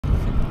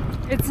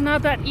It's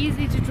not that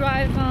easy to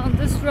drive on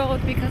this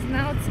road because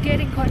now it's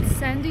getting quite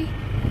sandy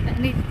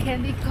and it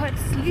can be quite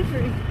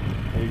slippery.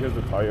 Because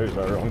the tires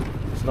are on.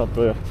 It's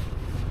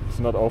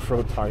not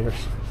off-road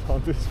tires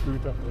on this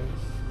scooter.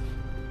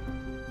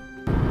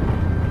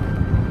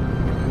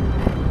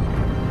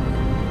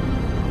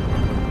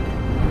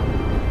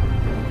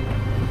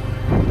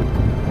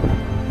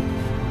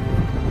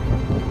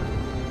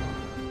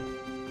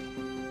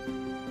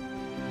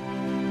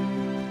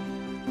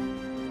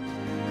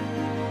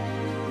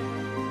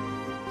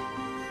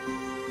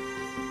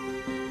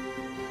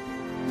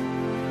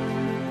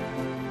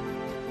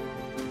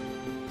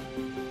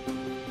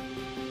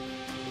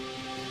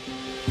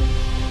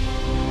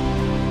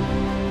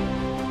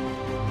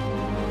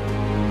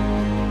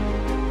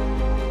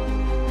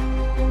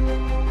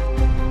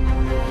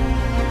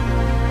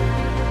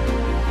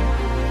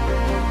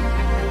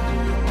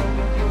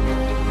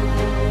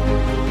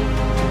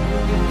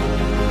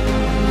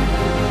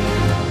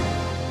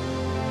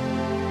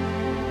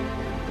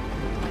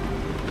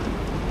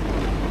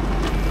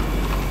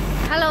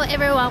 Hello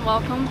everyone,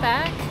 welcome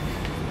back.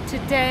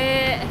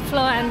 Today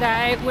Flo and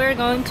I, we're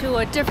going to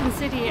a different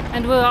city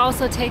and we'll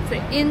also take the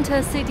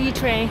intercity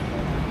train.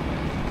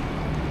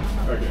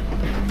 Okay.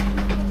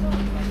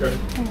 Good.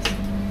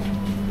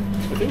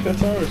 I think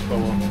that's ours,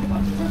 Paolo.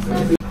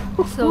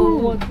 So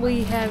what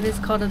we have is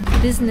called a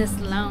business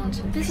lounge.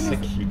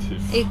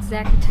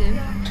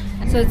 Executive.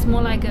 So it's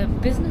more like a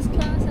business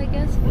class, I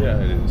guess? Yeah,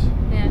 it is.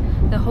 Yeah,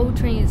 the whole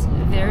train is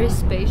very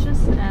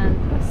spacious and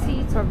the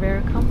seats are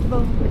very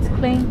comfortable. It's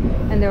clean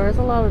and there is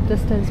a lot of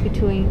distance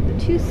between the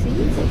two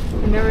seats.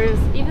 And there is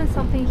even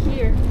something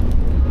here.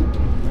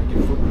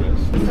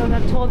 So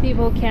that tall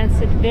people can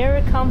sit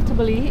very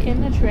comfortably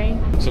in the train.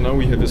 So now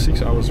we had a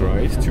 6 hours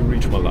ride to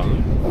reach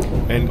Malang,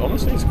 and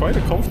honestly it's quite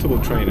a comfortable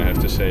train, I have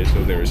to say.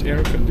 So there is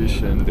air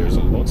conditioning, there's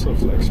lots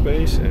of leg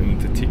space, and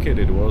the ticket,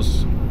 it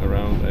was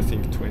around, I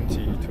think, 20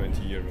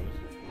 euros.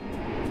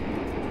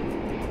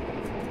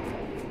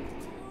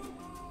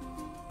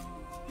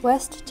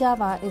 West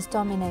Java is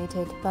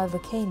dominated by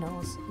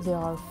volcanoes. There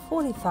are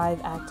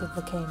 45 active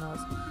volcanoes,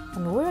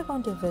 and we're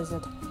going to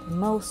visit the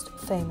most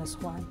famous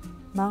one,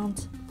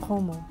 Mount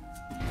Bromo.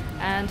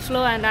 And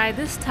Flo and I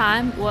this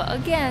time will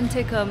again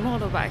take a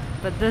motorbike,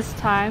 but this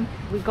time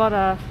we got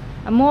a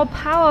more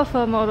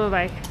powerful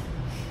motorbike.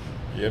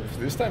 Yep,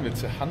 this time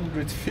it's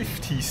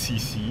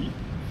 150cc.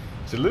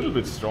 It's a little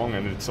bit strong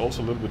and it's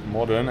also a little bit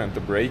modern, and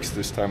the brakes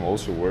this time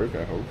also work,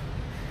 I hope.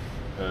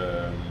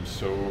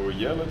 So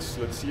yeah, let's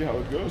see how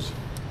it goes.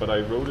 But I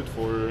rode it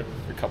for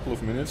a couple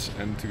of minutes,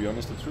 and to be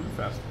honest, it's really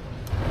fast.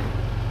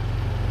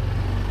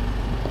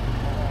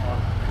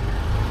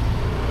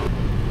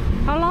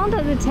 How long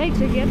does it take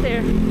to get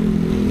there?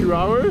 2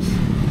 hours?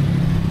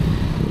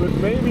 But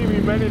maybe we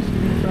managed to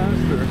be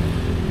faster.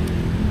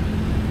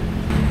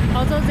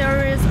 Although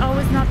there is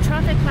always not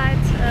traffic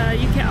lights,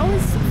 you can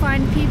always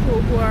find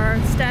people who are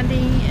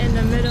standing in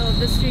the middle of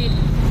the street,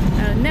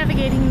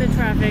 navigating the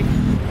traffic.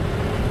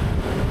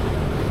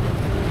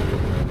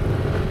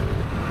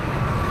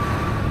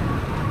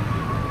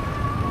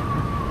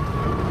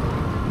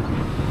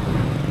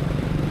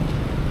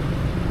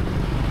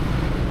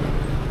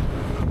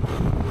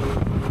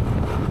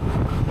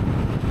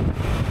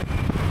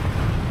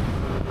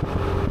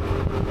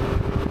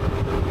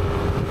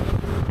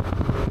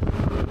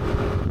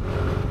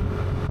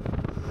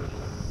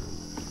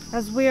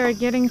 As we are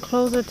getting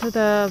closer to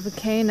the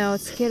volcano,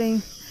 it's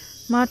getting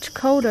much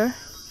colder,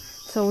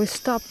 so we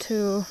stop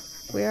to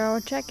wear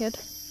our jacket.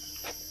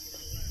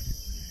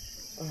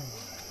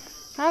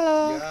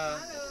 Hello. Yeah.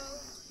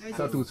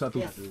 Satu.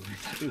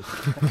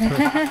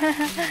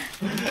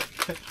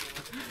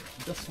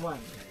 Just one.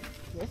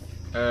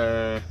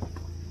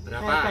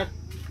 Berapa?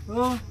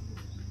 Oh,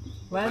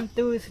 1,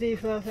 2, 3,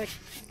 4, 5.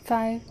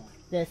 5.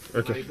 Yes.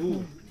 Okay.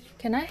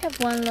 Can I have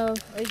one, love?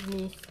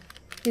 Me.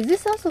 Is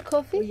this also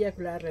Oh coffee? yeah,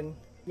 Blaren.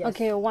 Yes.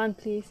 Okay, one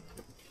please.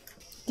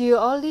 Do you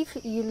all live?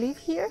 You live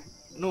here?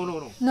 No.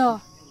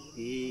 No.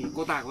 Di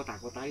kota apa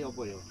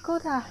ya?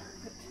 Kota.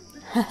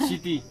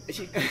 City.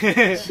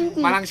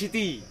 City. Malang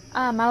City.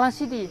 Ah, Malang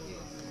City.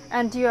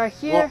 And you are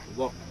here?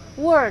 Work.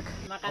 Work.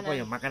 Apa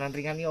ya? Makanan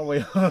ringan ini apa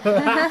ya?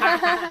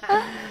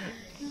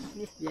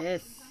 Yes.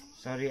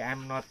 Sorry,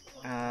 I'm not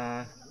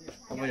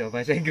apa ya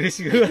bahasa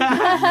Inggris.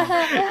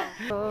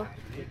 So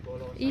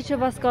each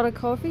of us got a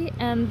coffee,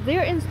 and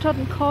their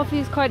instant coffee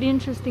is quite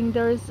interesting.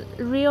 There is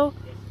real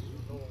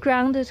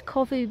grounded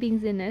coffee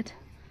beans in it.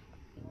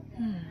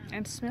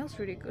 And it smells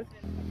really good.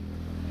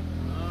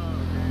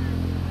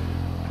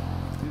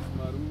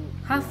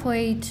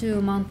 Halfway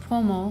to Mount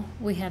Bromo,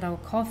 we had our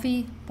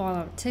coffee, bought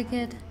our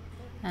ticket,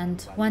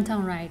 and went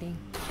on riding.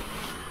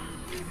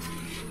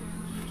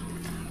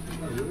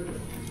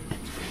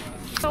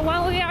 So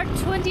while we are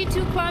 22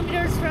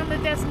 kilometers from the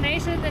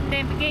destination, the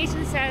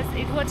navigation says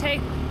it will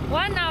take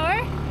 1 hour,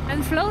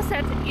 and Flo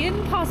said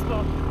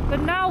impossible.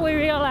 But now we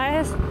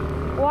realize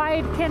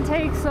why it can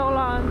take so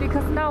long,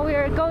 because now we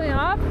are going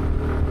up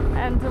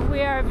and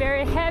we are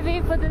very heavy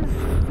for this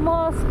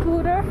small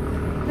scooter.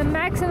 The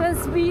maximum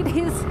speed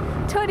is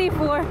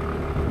 24.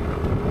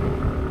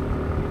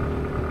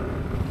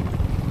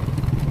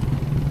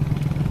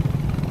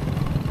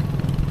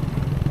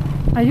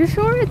 Are you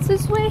sure it's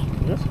this way?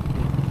 Yes.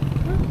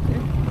 Okay.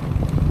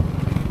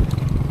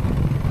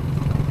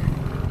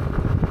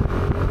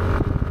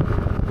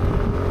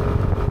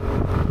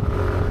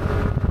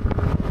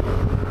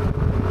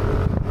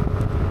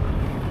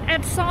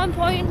 At some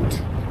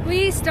point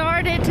we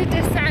started to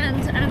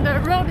descend and the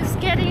road is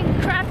getting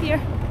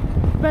crappier,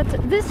 but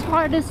this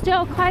part is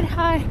still quite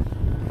high.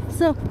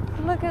 So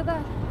look at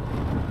that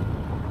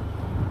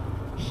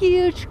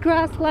huge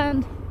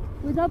grassland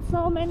without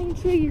so many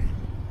trees.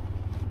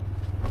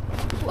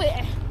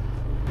 Wow!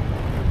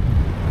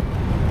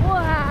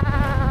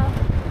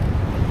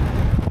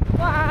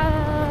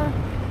 Wow!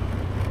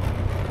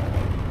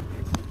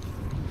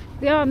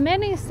 There are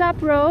many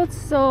sub roads,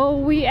 so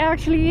we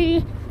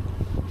actually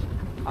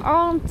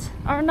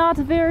are not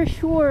very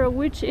sure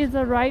which is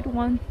the right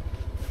one.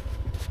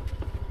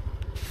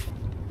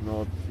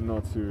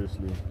 Not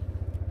seriously.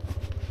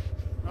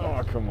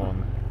 Oh, come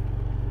on.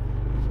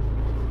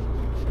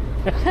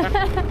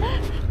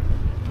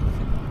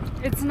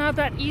 It's not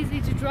that easy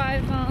to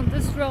drive on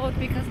this road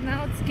because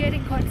now it's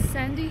getting quite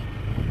sandy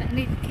and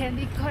it can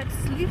be quite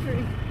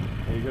slippery.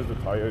 Because the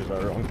tires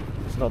are wrong.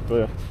 It's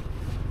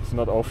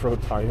not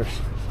off-road tires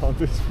on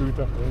this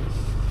scooter.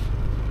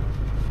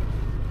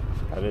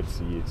 Let's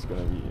see, it's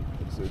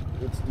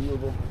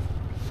doable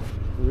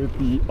with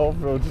the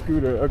off-road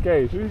scooter.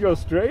 Okay, should we go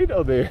straight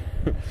or there?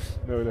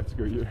 No, let's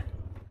go here.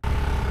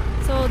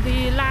 So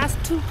the last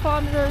 2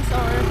 kilometers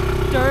are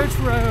dirt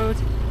road.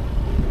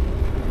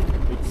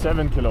 It's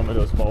 7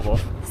 kilometers, Bobo.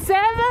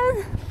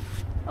 7?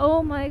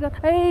 Oh my god.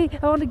 Hey,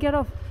 I want to get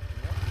off.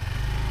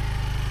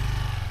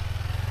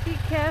 Be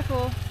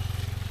careful.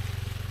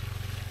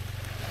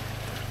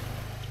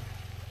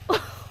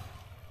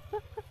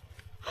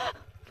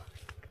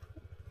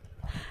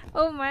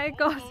 Oh my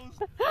god.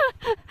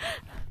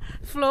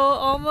 Flo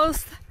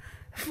almost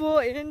flew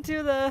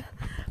into the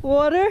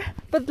water,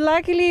 but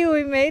luckily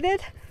we made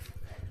it.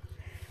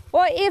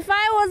 Well, if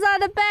I was at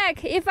the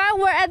back, if I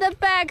were at the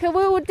back,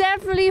 we would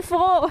definitely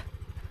fall.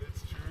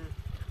 That's true.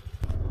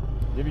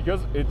 Yeah,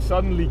 because it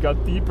suddenly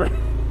got deeper.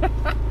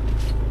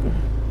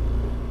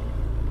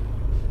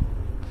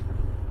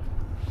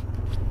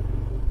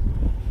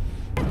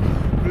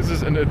 This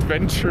is an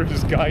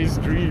adventurous guy's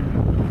dream.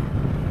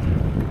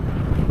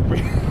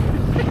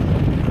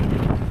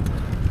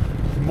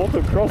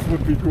 Motocross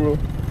would be cool.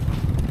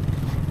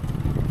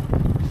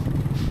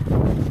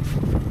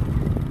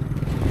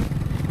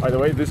 By the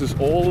way, this is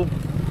all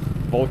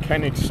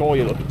volcanic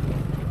soil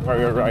where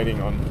we're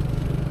riding on.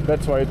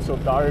 That's why it's so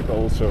dark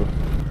also.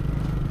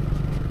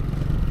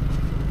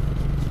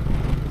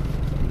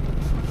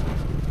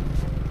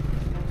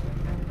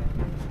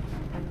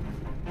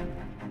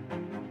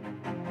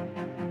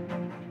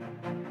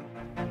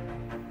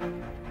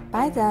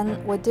 By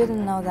then, we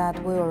didn't know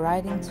that we were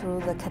riding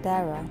through the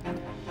caldera.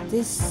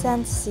 This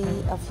sand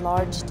sea of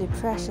large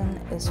depression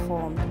is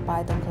formed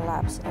by the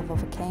collapse of a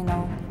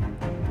volcano.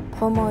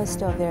 Bromo is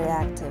still very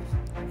active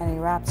and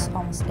erupts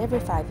almost every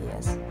 5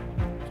 years.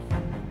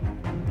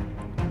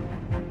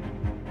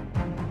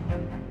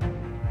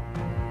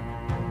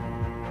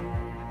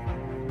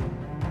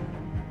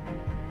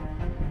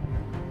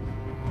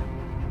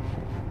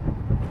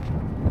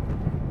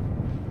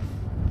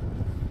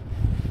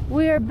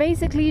 We are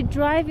basically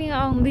driving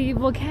on the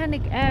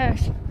volcanic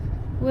ash.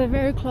 We're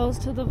very close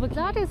to the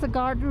volcano. That is a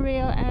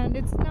guardrail and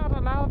it's not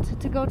allowed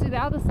to go to the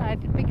other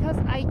side because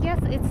I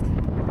guess it's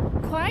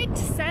quite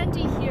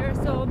sandy here,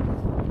 so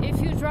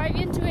if you drive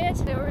into it,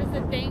 there is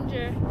a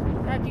danger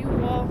that you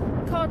will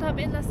caught up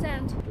in the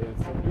sand.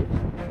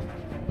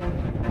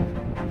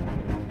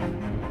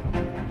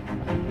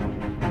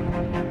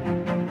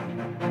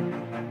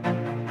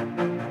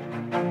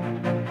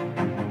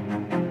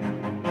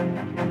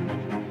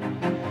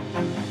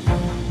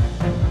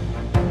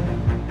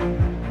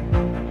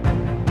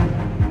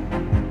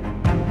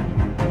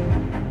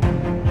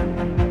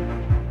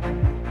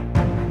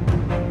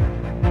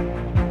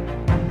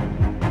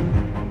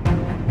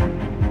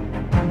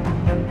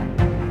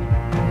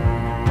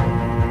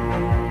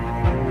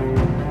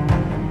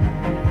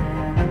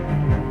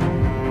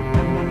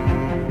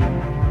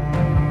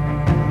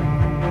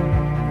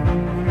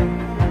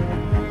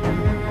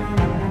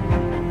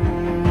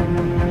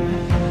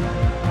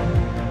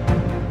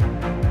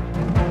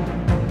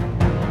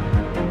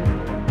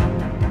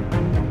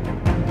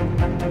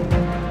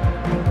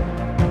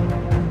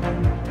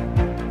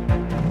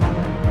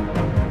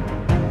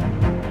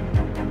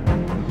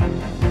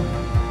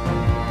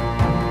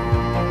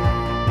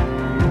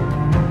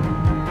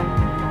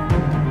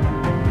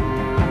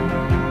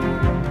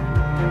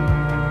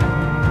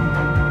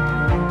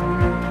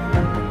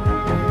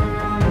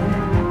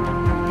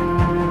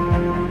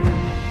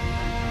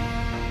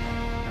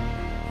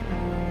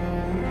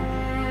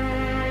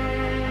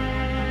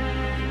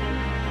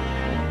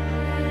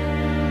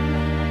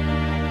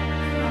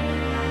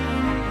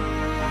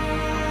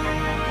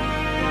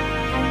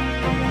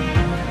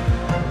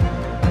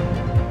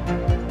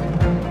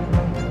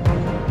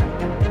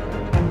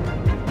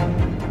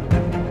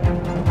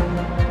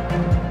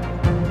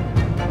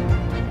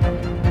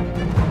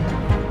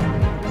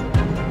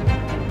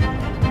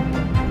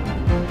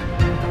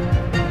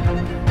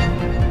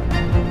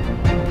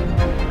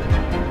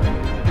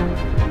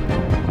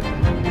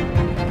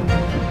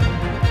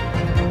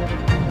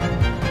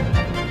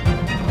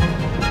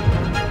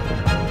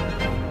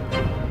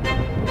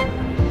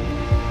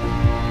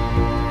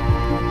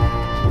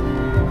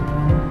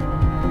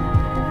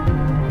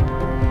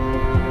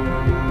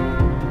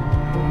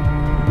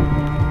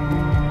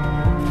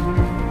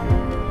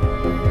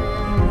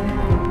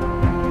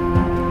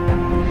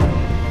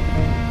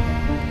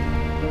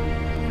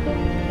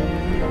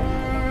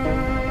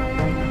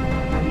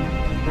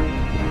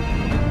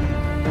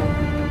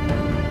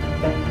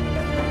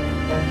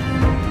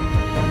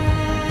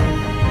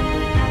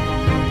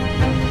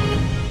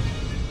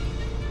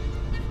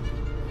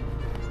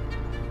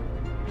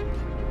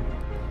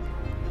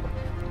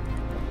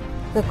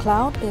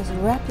 cloud is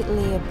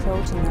rapidly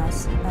approaching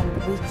us and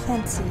we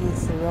can't see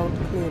the road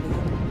clearly.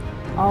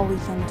 All we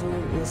can do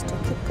is to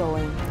keep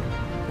going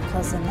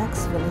because the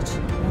next village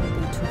won't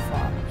be too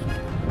far.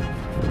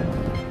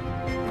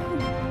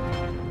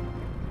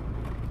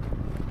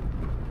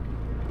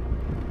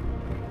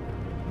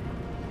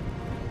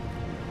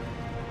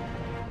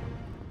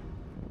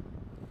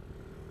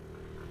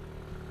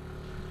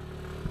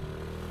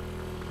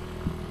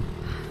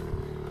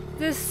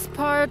 This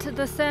part,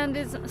 the sand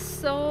is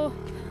so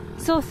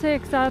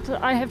thick that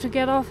I have to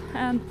get off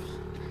and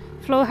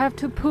Flo have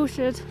to push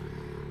it.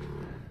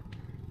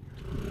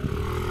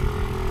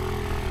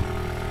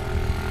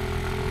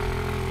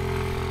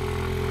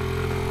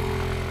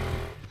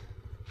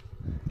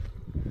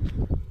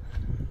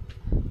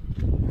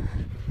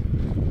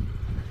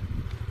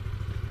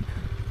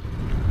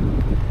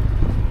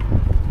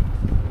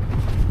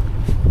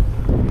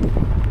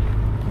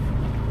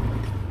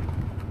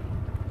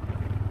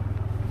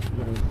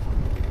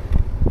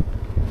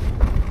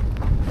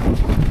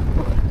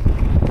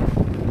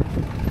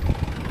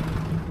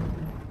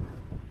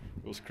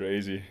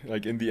 Crazy.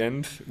 Like in the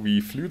end, we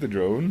flew the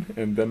drone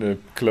and then a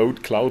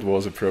cloud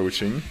was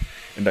approaching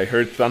and I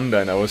heard thunder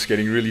and I was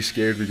getting really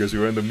scared because we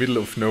were in the middle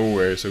of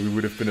nowhere, so we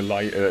would have been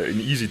an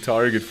easy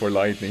target for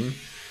lightning.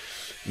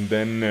 And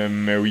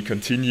then we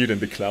continued and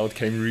the cloud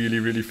came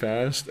really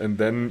fast and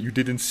then you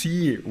didn't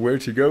see where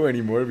to go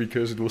anymore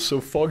because it was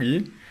so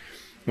foggy.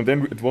 And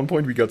then at one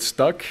point we got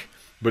stuck,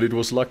 but it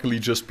was luckily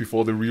just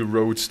before the real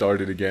road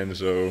started again,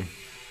 so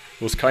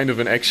it was kind of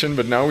an action,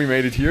 but now we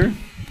made it here.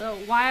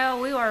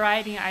 While we were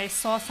riding, I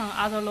saw some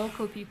other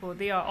local people.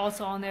 They are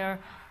also on their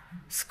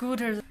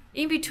scooters.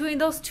 In between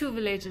those two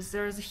villages,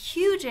 there's a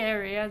huge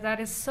area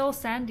that is so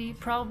sandy.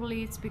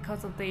 Probably it's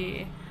because of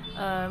the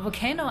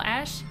volcano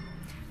ash.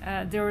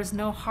 There is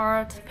no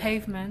hard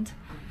pavement.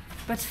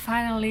 But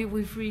finally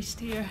we've reached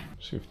here.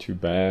 So we have 2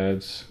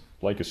 beds,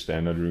 like a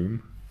standard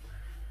room.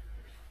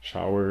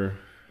 Shower,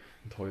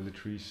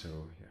 toiletries, so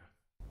yeah.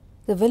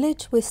 The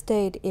village we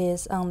stayed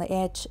is on the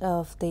edge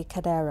of the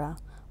caldera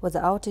with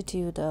an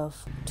altitude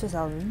of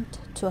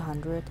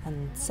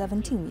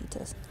 2,217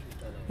 meters.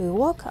 We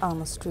walk on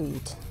the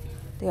street.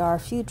 There are a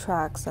few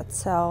trucks that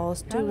sell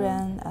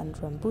durian and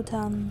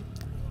rambutan,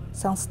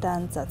 some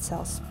stands that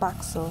sell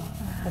bakso,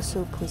 a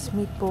soup with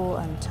meatball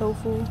and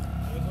tofu.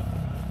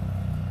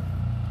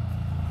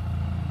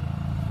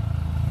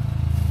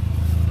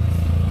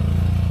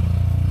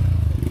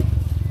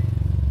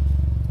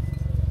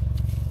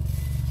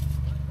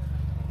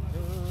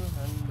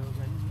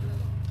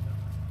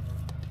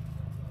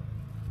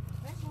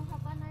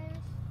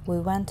 We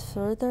went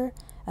further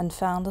and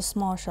found a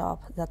small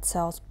shop that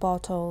sells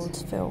bottled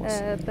fuels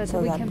so that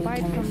we can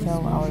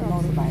refill our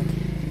motorbike.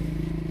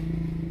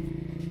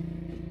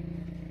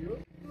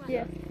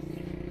 Yeah.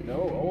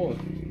 No,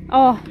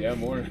 Oh. yeah,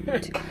 more.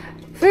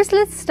 First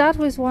let's start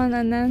with one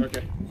and then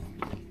Okay.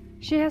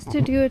 she has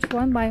to do it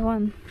one by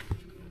one.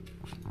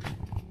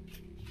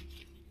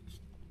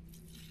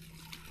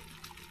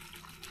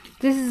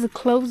 This is the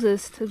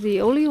closest,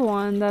 the only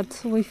one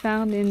that we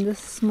found in this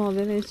small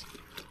village.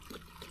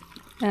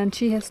 And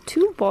she has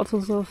 2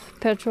 bottles of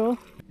petrol.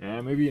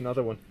 Yeah, maybe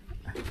another one.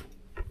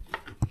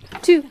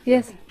 2,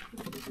 yes.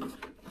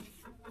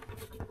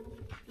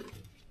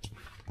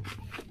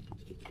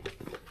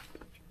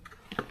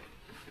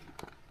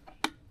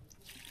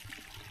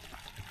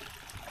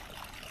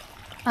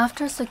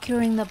 After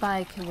securing the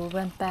bike, we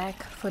went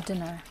back for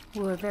dinner.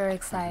 We were very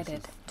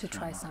excited to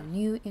try some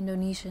new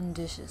Indonesian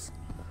dishes.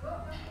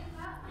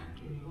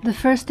 The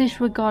first dish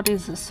we got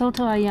is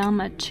soto ayam,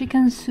 a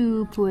chicken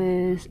soup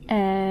with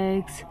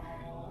eggs,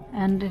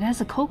 and it has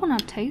a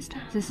coconut taste.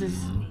 This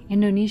is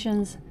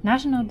Indonesia's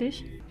national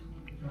dish.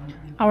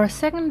 Our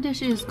second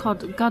dish is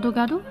called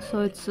gado-gado, so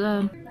it's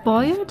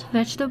boiled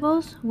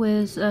vegetables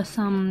with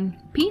some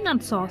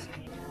peanut sauce.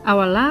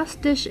 Our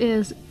last dish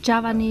is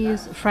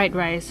Javanese fried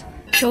rice.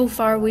 So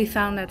far we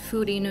found that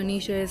food in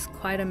Indonesia is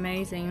quite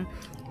amazing.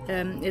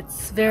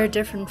 It's very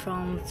different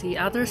from the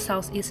other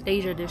Southeast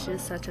Asia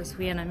dishes such as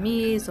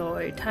Vietnamese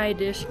or a Thai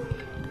dish.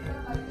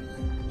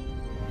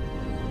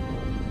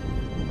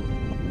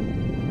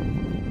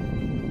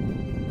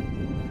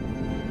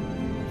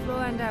 Flo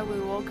and I we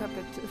woke up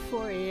at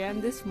 4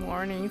 a.m. this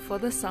morning for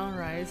the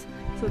sunrise.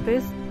 So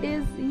this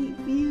is the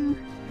view.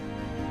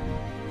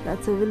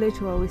 That's a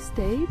village where we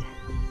stayed.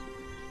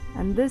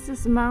 And this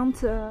is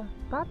Mount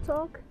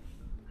Bromo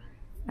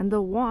and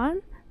the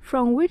one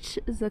from which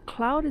the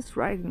cloud is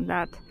rising,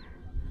 that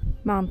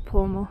Mount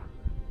Bromo.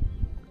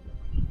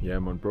 Yeah,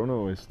 Mount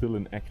Bromo is still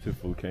an active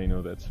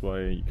volcano, that's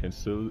why you can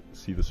still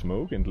see the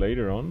smoke, and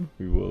later on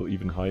we will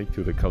even hike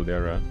to the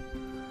caldera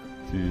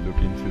to look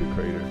into the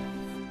crater.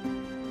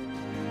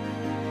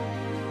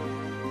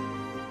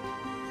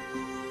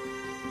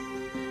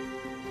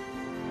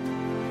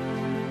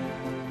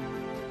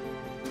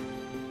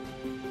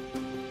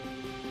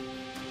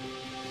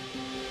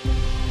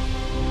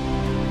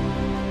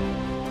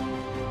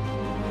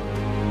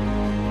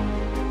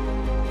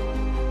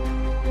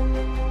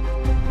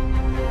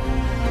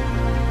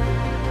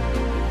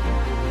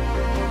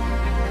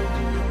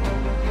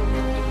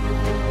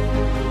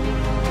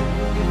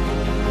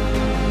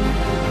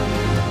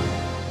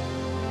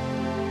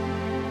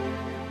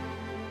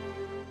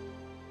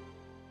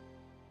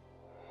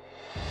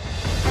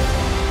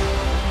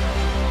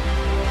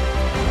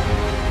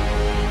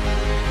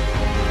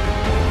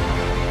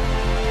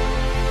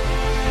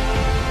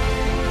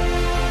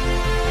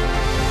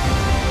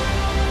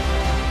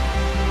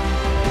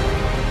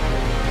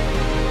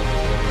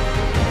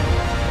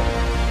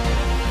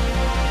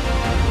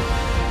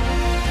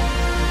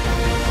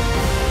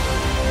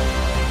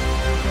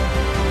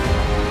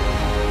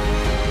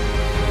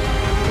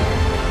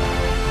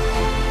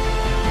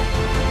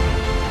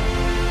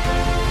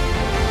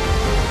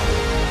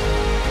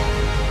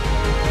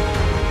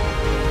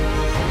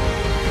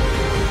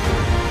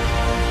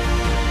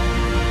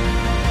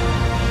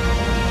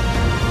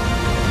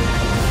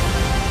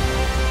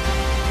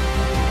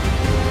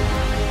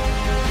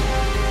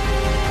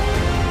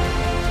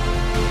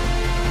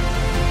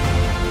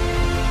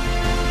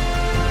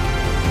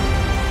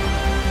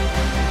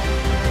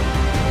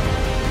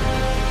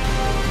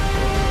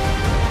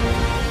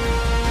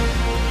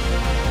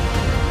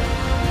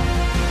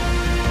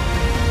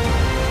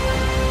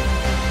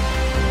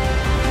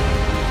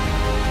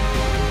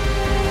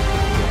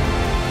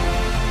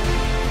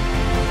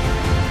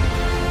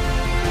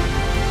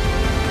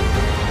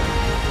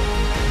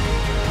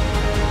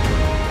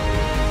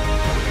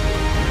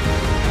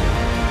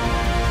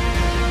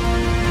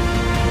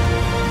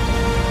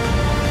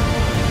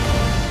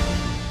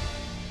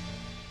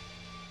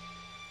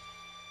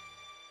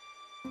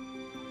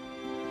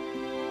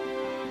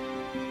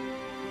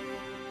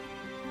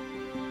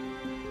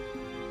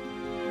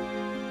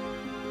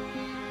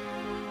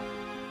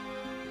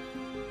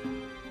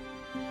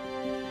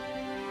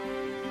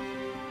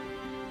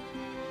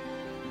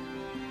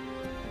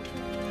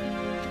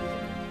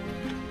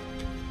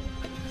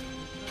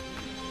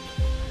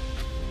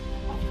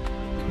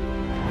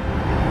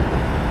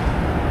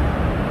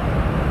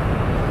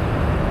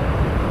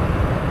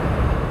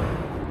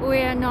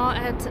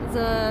 now at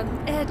the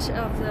edge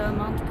of the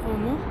Mount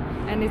Bromo,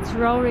 and it's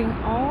roaring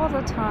all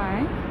the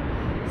time.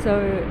 So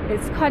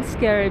it's quite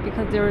scary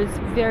because there is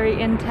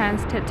very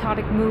intense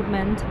tectonic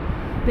movement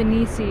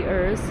beneath the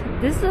earth.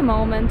 This is a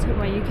moment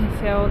when you can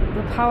feel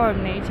the power of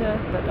nature,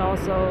 but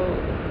also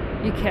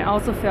you can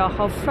also feel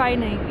how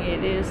frightening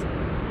it is.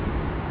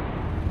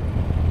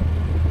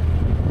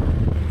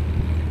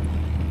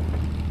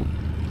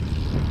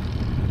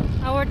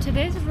 Our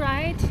today's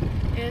ride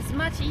is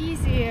much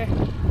easier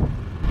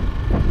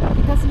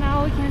because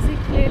now we can see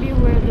clearly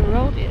where the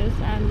road is,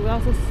 and we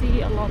also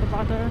see a lot of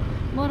other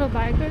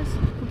motorbikers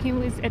who came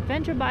with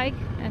adventure bike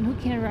and who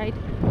can ride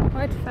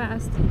quite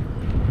fast.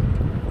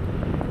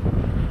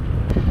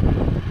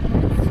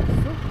 It's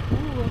so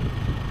cool.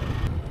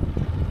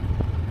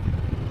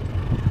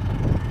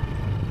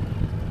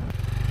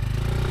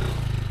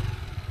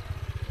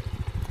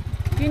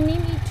 Do you need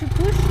me to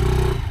push?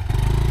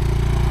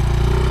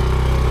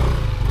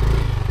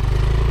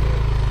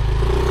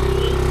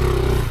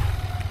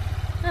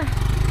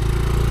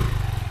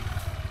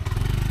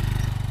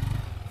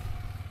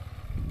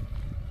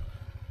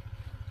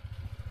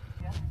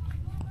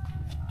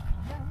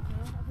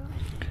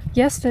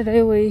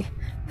 Yesterday we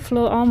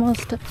flew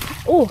almost.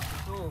 Oh,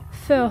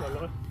 fell.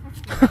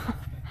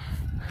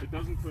 It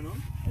doesn't turn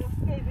on?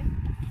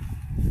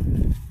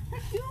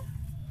 Thank you.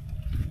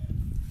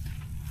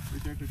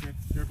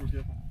 Careful,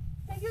 careful.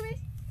 Thank you, miss.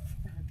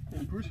 Can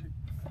you push?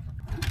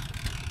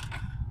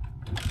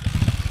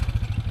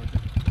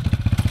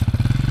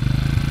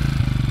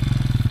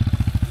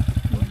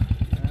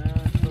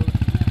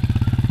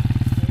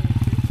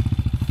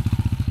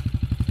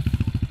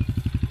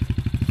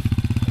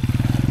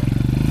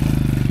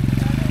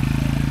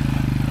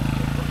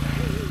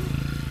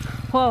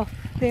 Whoa,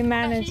 they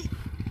managed.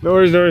 No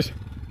worries, no worries.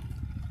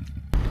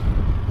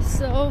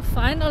 So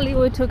finally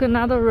we took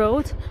another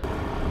road.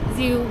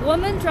 The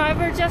woman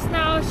driver just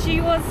now, she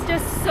was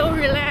just so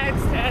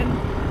relaxed, and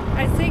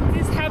I think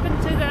this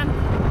happened to them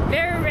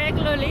very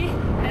regularly,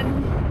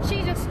 and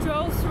she just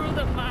drove through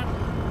the mud.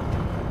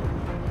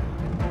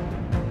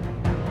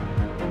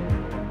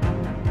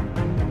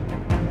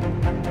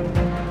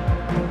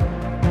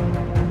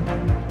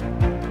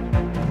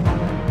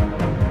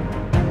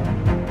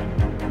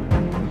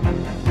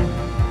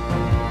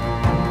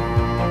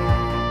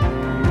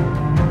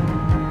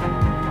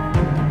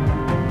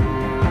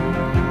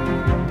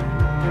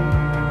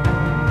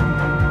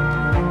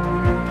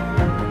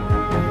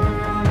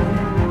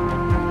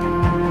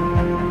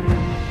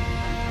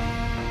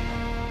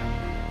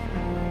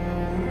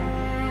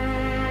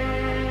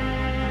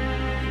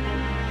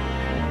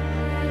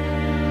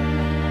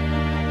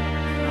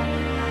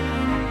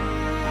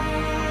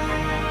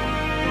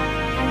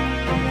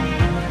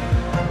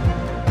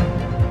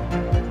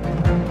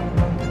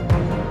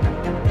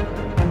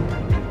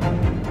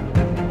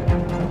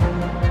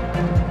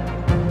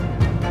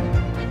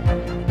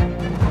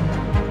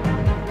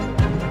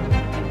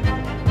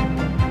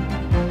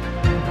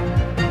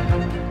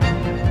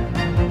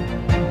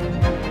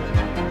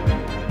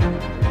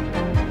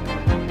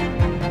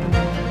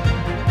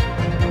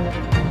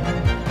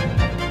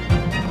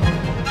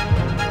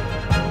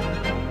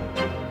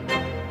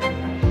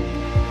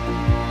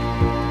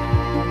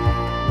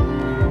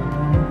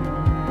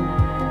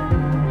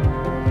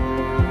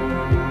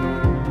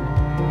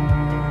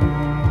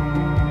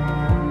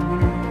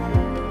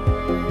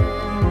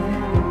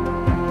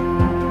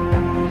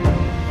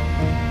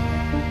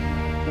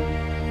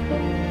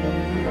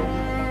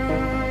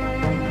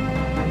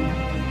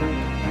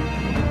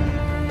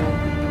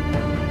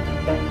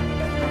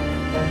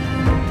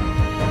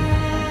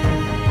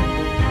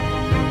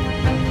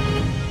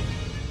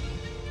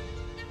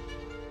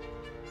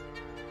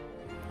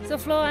 So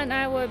Flo and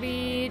I will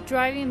be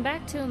driving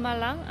back to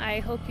Malang.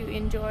 I hope you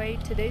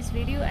enjoyed today's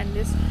video and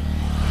this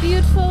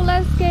beautiful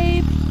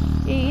landscape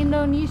in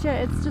Indonesia.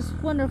 It's just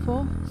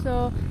wonderful.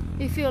 So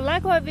if you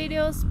like our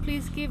videos,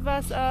 please give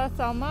us a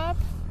thumb up.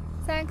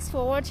 Thanks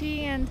for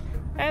watching and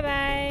bye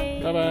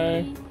bye. Bye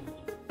bye.